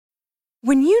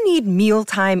When you need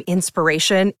mealtime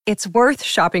inspiration, it's worth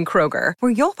shopping Kroger,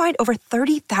 where you'll find over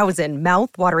 30,000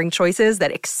 mouth-watering choices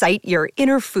that excite your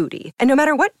inner foodie. And no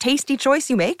matter what tasty choice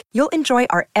you make, you'll enjoy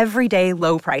our everyday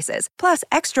low prices, plus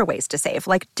extra ways to save,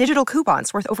 like digital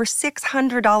coupons worth over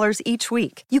 $600 each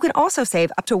week. You can also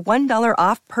save up to $1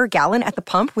 off per gallon at the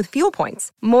pump with fuel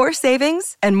points. More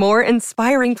savings and more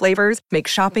inspiring flavors make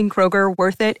shopping Kroger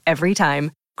worth it every time.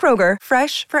 Kroger,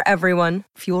 fresh for everyone.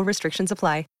 Fuel restrictions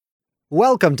apply.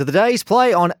 Welcome to the day's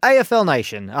play on AFL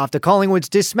Nation after Collingwood's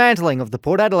dismantling of the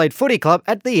Port Adelaide Footy Club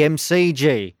at the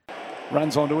MCG.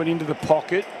 Runs onto it into the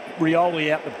pocket.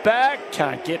 Rioli out the back.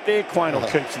 Can't get there.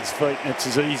 Quaynor keeps his feet, and it's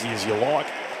as easy as you like.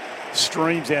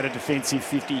 Streams out a defensive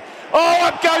 50. Oh,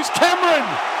 up goes Cameron!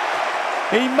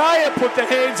 He may have put the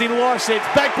hands in Lysette's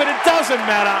back, but it doesn't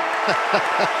matter.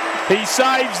 He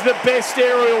saves the best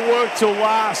aerial work till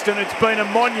last, and it's been a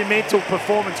monumental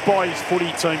performance by his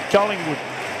footy team. Collingwood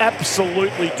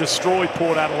absolutely destroyed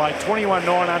Port Adelaide,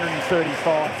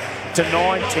 21,935 to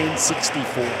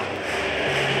 9,1064.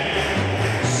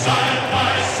 Side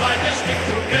by side they stick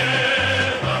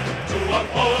together to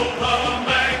uphold the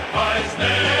Magpies'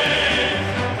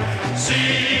 name.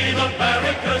 See the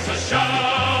barricades are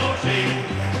shouting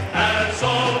as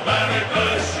all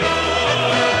barricades show.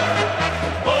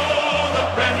 Oh, the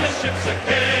premiership's a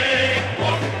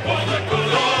cakewalk for the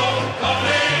good old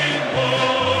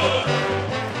Collingwood.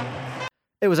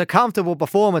 It was a comfortable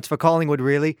performance for Collingwood,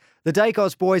 really. The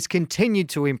Dacos boys continued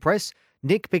to impress,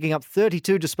 Nick picking up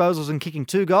 32 disposals and kicking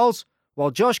 2 goals,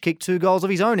 while Josh kicked 2 goals of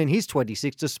his own in his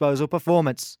 26 disposal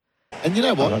performance. And you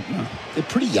know what? They're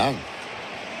pretty young.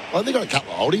 Well, they've got a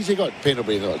couple of oldies. They've got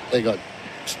Pendlebury, they've got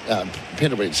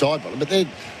Pendlebury and Sidebottom, but they're,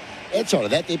 outside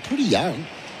of that, they're pretty young.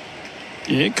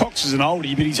 Yeah, Cox is an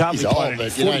oldie, but he's hardly played any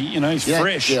footy. He's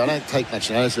fresh. Yeah, I don't take much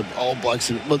notice of old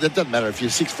blokes. Well, that doesn't matter if you're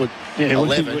 6'11".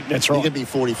 That's right. You can be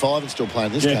 45 and still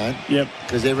playing this game. Yep.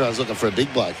 Because everyone's looking for a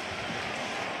big bloke.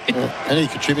 And he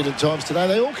contributed at times today.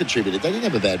 They all contributed. They didn't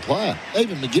have a bad player.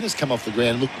 Even McGuinness come off the ground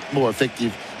and looked more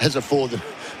effective as a forward than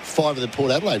 5 of the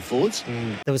Port Adelaide forwards.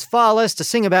 There was far less to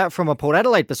sing about from a Port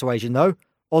Adelaide persuasion, though,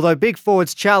 although big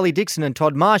forwards Charlie Dixon and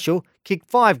Todd Marshall kicked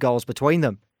 5 goals between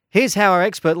them. Here's how our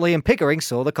expert Liam Pickering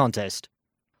saw the contest.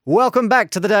 Welcome back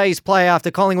to the day's play after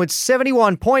Collingwood's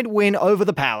 71-point win over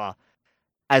the Power.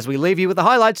 As we leave you with the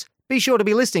highlights, be sure to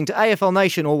be listening to AFL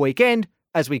Nation all weekend,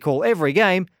 as we call every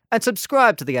game, and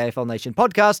subscribe to the AFL Nation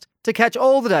podcast to catch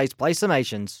all the day's play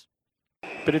summations.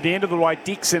 But at the end of the way,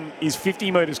 Dixon is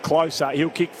 50 metres closer.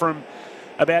 He'll kick from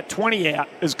about 20 out,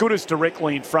 as good as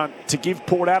directly in front, to give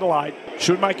Port Adelaide.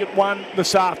 Should make it 1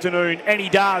 this afternoon, and he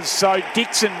does. So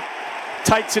Dixon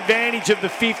takes advantage of the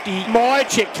 50.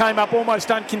 Myercheck came up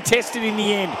almost uncontested in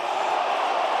the end.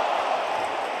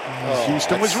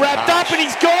 Houston was wrapped up and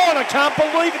he's gone. I can't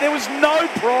believe it. There was no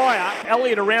prior.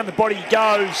 Elliott around the body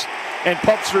goes and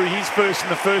pops through his first and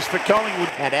the first for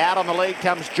Collingwood. And out on the lead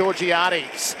comes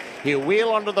Georgiades. He'll wheel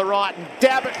onto the right and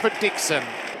dab it for Dixon.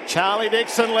 Charlie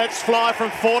Dixon lets fly from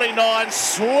 49.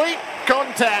 Sweet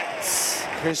contacts.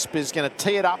 Crisp is going to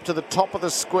tee it up to the top of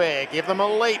the square. Give them a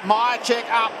leap. Myercheck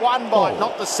up 1 bite,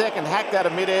 not the second. Hacked out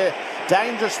of midair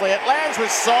dangerously. It lands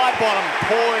with side bottom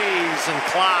poise and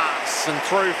class and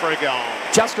through for a goal.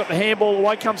 Just got the handball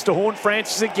away. Comes to Horn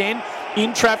Francis again.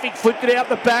 In traffic, flipped it out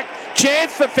the back.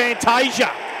 Chance for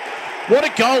Fantasia. What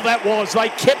a goal that was. They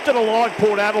kept it alive,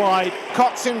 Port Adelaide.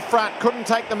 Cox in front, couldn't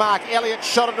take the mark. Elliott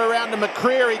shot it around to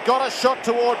McCreary, got a shot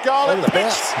toward goal. Oh,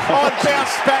 bounced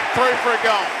back through for a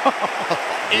goal.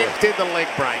 It did the leg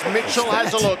break. Mitchell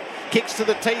has a look, kicks to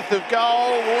the teeth of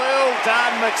goal. Well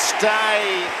done,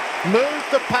 McStay.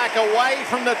 Moved the pack away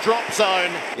from the drop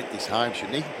zone. Get this home,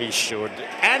 shouldn't he? He should.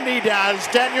 And he does.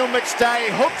 Daniel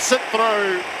McStay hooks it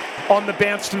through. On the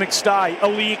bounce to McStay.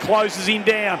 Aaliyah closes him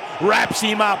down, wraps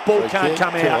him up, ball can't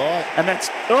come out. High. And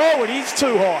that's, it is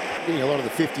too high. Getting a lot of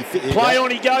the 50-50. Play on,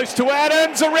 he goes to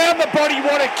Adams, around the body,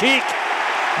 what a kick.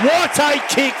 What a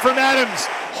kick from Adams.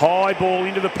 High ball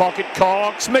into the pocket,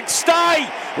 Cox, McStay.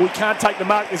 We can't take the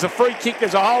mark, there's a free kick,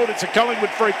 there's a hold, it's a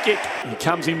Collingwood free kick. He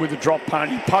comes in with a drop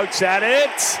punt, he pokes at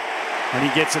it, and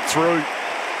he gets it through.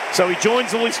 So he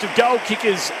joins the list of goal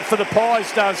kickers for the Pies,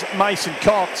 does Mason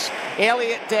Cox.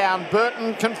 Elliott down,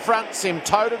 Burton confronts him,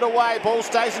 towed it away, ball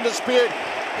stays in dispute.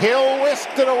 Hill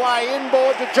whisked it away,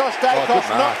 inboard to Josh Dacos,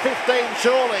 not 15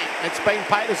 surely. It's been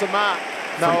paid as a mark.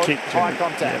 No, kick, high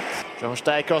contact. Yeah. Josh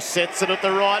Dacos sets it at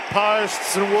the right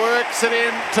posts and works it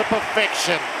in to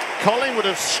perfection. Collingwood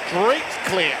have streaked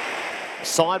clear.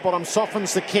 Side bottom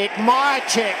softens the kick.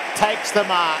 Myercheck takes the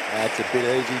mark. That's a bit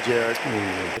easy, Jared.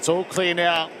 It's all clear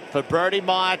now for Brodie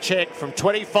Myercheck from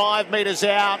 25 metres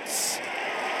out.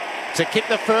 to kick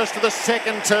the first of the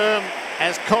second term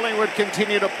as Collingwood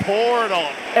continue to pour it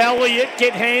on. Elliott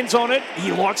get hands on it.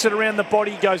 He likes it around the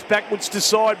body. He goes backwards to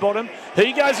side bottom.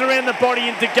 He goes around the body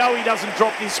and De Goey doesn't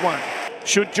drop this one.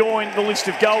 Should join the list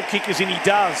of goal kickers, and he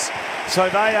does. So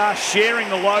they are sharing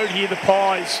the load here, the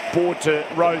Pies. Board to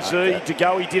Rosie. De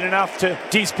Goey did enough to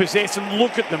dispossess, and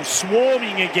look at them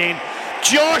swarming again.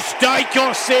 Josh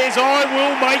Dacos says, I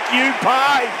will make you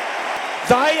pay.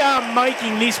 They are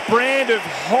making this brand of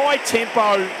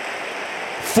high-tempo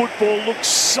football look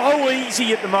so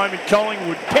easy at the moment,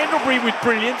 Collingwood. Pendlebury with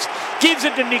brilliance, gives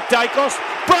it to Nick Dacos,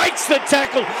 breaks the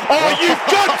tackle. Oh, you've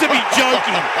got to be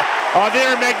joking. Oh,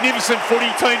 they're a magnificent footy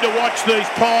team to watch, these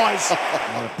Pies.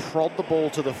 Prod the ball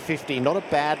to the 50, not a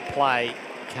bad play.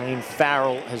 Kane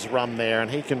Farrell has run there,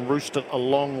 and he can roost it a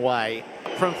long way.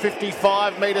 From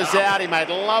 55 metres out, he made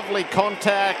lovely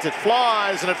contact. It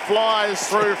flies, and it flies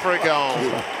through for a goal.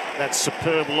 That's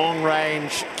superb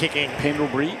long-range kicking.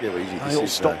 Pendlebury, they'll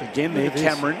stop again there.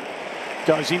 Cameron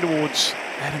goes in towards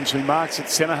Adams, who marks it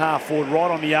centre-half forward, right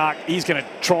on the arc. He's going to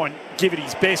try and give it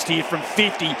his best here from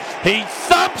 50. He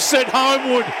thumps it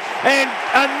homeward, and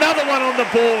another one on the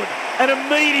board. An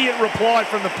immediate reply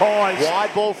from the Pies.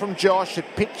 Wide ball from Josh. It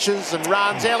pitches and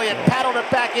runs. Elliott paddled it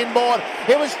back inboard.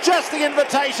 It was just the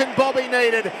invitation Bobby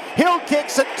needed. Hill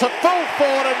kicks it to full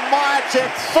forward, and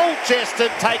Myercheck,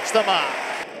 full-chested, takes the mark.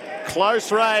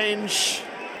 Close range,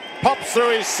 pops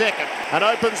through his second and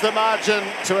opens the margin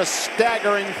to a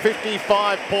staggering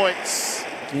 55 points.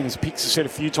 Again, as Pix has said a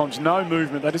few times, no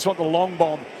movement. They just want the long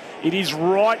bomb. It is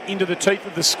right into the teeth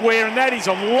of the square, and that is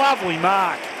a lovely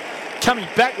mark. Coming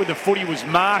back with the footy was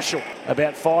Marshall,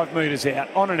 about 5 metres out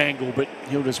on an angle, but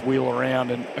he'll just wheel around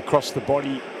and across the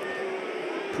body.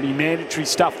 Pretty mandatory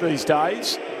stuff these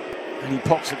days, and he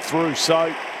pops it through.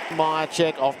 So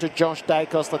Myercheck off to Josh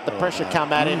Dacos, let the pressure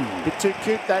come at him. A bit too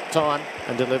cute that time,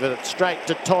 and delivered it straight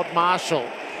to Todd Marshall.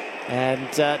 And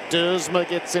Dersma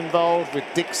gets involved with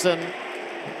Dixon.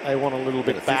 They want a little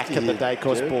bit back at the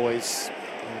Dacos boys.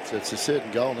 It's a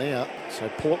certain goal now. So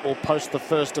Port will post the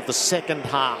first of the second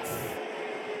half.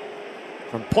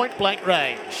 From point-blank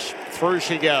range, through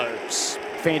she goes.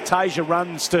 Fantasia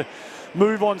runs to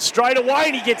move on straight away,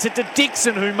 and he gets it to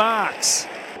Dixon, who marks.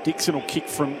 Dixon will kick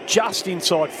from just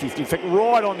inside 50, in fact,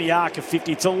 right on the arc of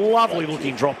 50. It's a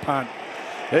lovely-looking drop punt.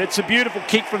 It's a beautiful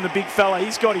kick from the big fella.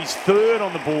 He's got his third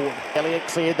on the board. Elliott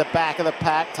cleared the back of the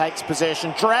pack, takes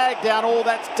possession, dragged down. Oh,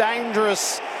 that's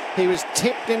dangerous. He was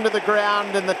tipped into the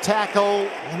ground, and the tackle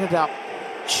ended up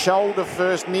shoulder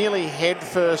first, nearly head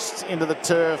first into the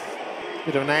turf.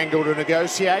 Bit of an angle to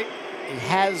negotiate. He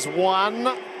has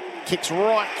one. Kicks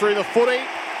right through the footy.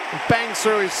 And bangs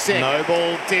through his second.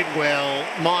 Noble did well.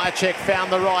 Myercheck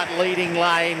found the right leading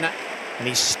lane, and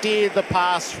he steered the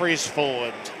pass for his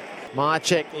forward.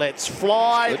 Myercheck lets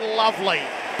fly. Lovely.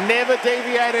 Never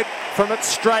deviated from its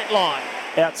straight line.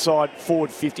 Outside forward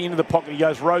 50, into the pocket he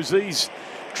goes. Rosie's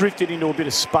drifted into a bit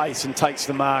of space and takes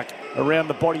the mark around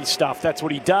the body stuff. That's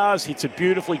what he does. Hits it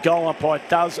beautifully. Goal umpire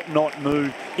does not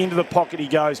move. Into the pocket he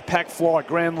goes. Pack fly,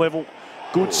 ground level.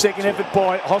 Good second effort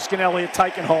by Hoskin Elliott,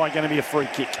 taken high. Going to be a free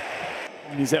kick.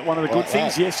 And is that one of the good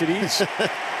things? Yes, it is.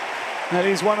 That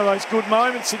is one of those good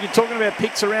moments. If you're talking about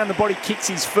picks around the body, kicks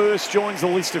his first, joins the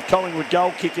list of Collingwood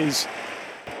goal kickers.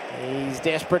 He's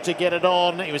desperate to get it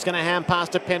on. He was going to hand pass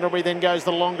to Pendlebury, then goes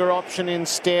the longer option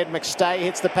instead. McStay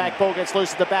hits the pack ball, gets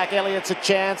loose at the back. Elliott's a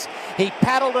chance. He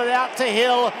paddled it out to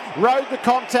Hill, rode the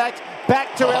contact,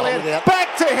 back to Elliott,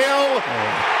 back to Hill.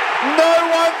 No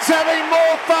one's having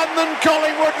more fun than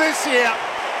Collingwood this year.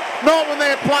 Not when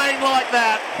they're playing like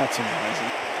that. That's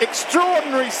amazing.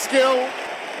 Extraordinary skill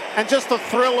and just the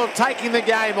thrill of taking the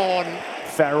game on.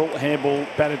 Farrell, handball,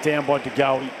 batted down by De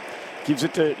Goey. Gives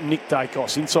it to Nick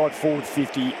Dacos, inside forward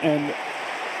 50. And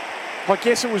I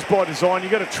guess it was by design.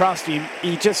 You've got to trust him.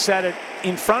 He just sat it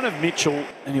in front of Mitchell,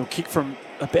 and he'll kick from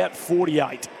about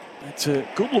 48. It's a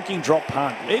good-looking drop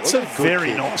punt. It's a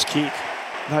very nice kick.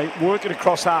 They work it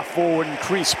across half forward, and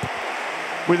Crisp,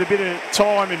 with a bit of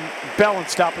time and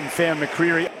balanced up, and found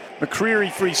McCreery.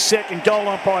 McCreery for his second. Goal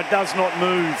umpire does not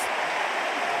move.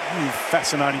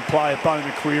 Fascinating player, Bo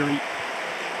McCreery.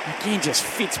 Again, just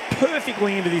fits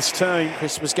perfectly into this team.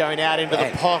 Chris was going out into the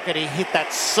pocket. He hit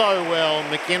that so well.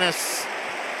 McInnes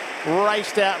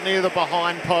raced out near the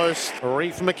behind post.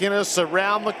 Reef McInnes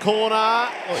around the corner.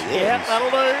 Yeah,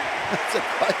 that'll do. That's a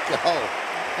great goal.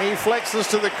 He flexes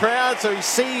to the crowd, so he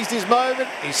seized his moment.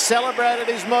 He celebrated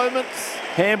his moment.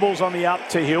 Handballs on the up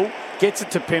to Hill. Gets it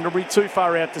to Pendlebury. Too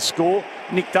far out to score.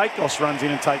 Nick Dacos runs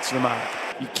in and takes the mark.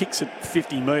 He kicks it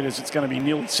 50 metres. It's going to be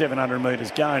nearly 700 metres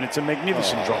going. It's a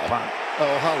magnificent drop punt.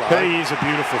 Oh, hello. He is a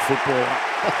beautiful footballer.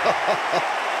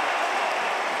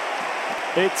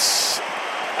 It's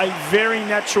a very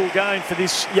natural game for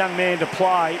this young man to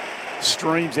play.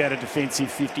 Streams out a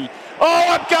defensive 50.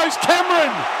 Oh, up goes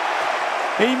Cameron!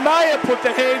 He may have put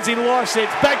the hands in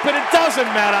Lysette's back, but it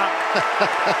doesn't matter.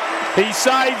 He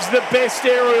saves the best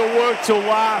aerial work till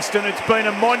last, and it's been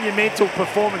a monumental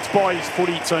performance by his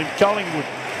footy team. Collingwood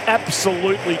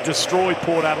absolutely destroyed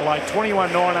Port Adelaide,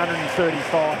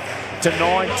 21,935 to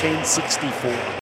 9,1064.